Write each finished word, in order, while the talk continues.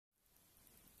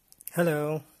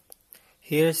Hello,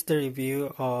 here's the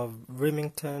review of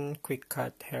Remington quick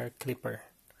cut hair clipper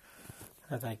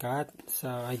that I got. So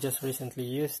I just recently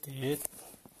used it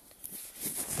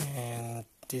and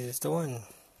this is the one.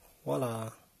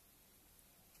 Voila!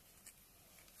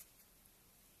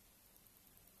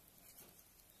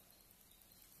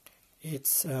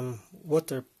 It's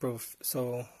waterproof,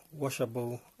 so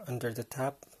washable under the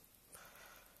tap.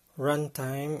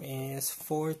 Runtime is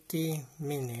 40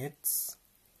 minutes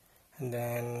and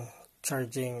then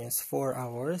charging is 4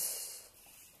 hours,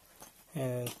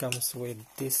 and it comes with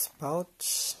this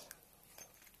pouch,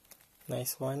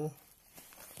 nice one,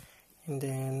 and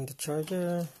then the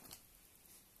charger,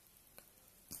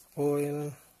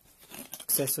 oil,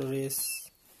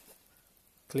 accessories,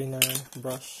 cleaner,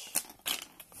 brush.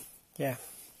 Yeah,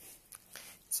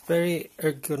 it's very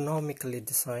ergonomically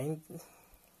designed,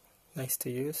 nice to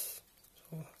use.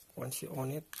 So once you own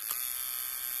it,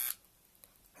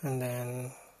 and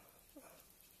then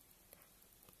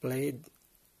blade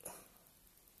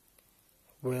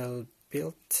well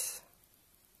built,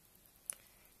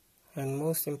 and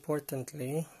most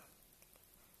importantly,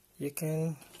 you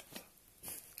can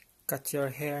cut your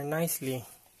hair nicely.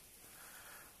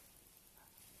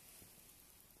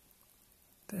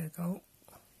 There you go.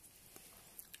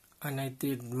 And I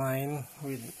did mine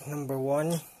with number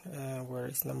 1. Where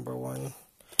is number 1?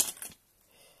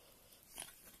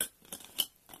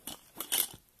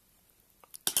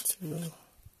 To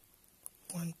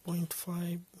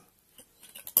 1.5.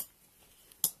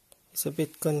 It's a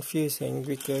bit confusing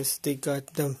because they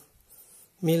got the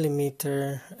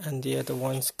millimeter and the other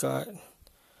ones got,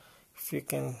 if you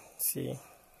can see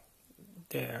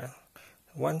there,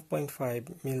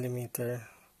 1.5 millimeter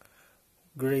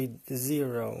grade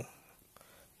 0.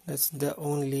 That's the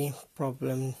only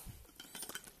problem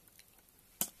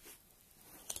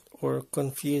or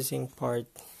confusing part.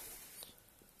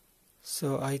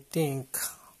 So I think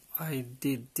I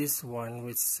did this one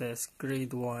which says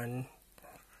grade 1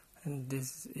 and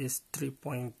this is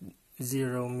 3.0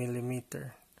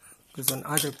 millimeter, because on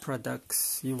other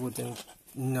products you wouldn't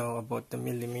know about the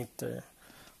millimeter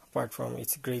apart from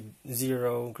it's grade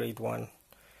 0, grade 1,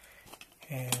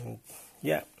 and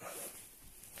yeah,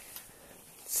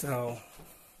 so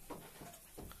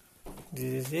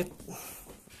this is it.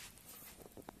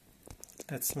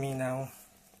 That's me now.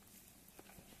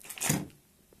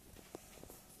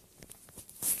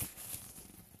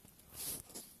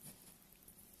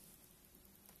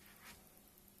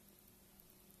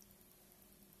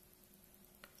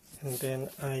 And then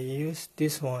I use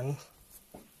this one,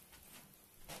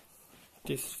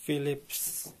 this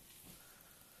Philips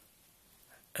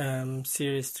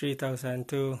Series 3000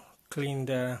 to clean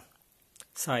the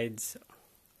sides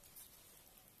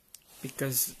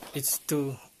because it's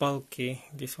too bulky,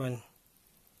 this one,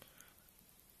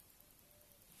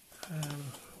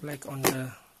 like on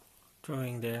the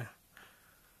drawing there.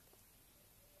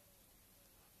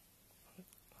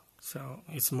 So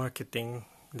it's marketing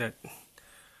that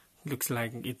looks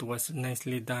like it was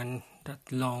nicely done, that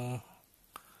long,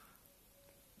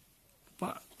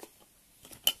 but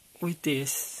with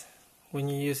this, when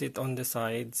you use it on the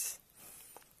sides,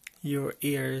 your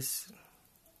ears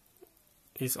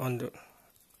is on the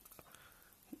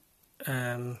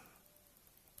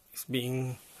is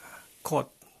being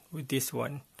caught with this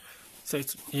one, so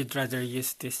you'd rather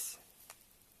use this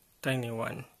tiny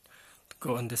one to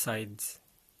go on the sides.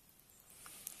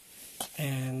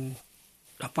 And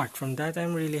apart from that,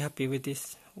 I'm really happy with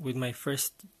this. With my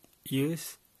first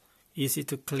use, easy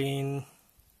to clean,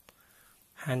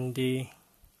 handy,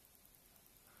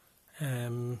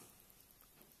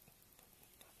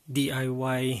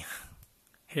 DIY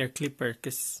hair clipper,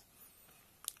 because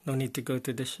no need to go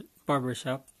to the barber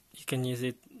shop. You can use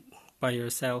it by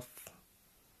yourself.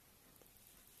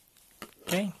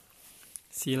 Okay,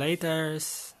 see you later.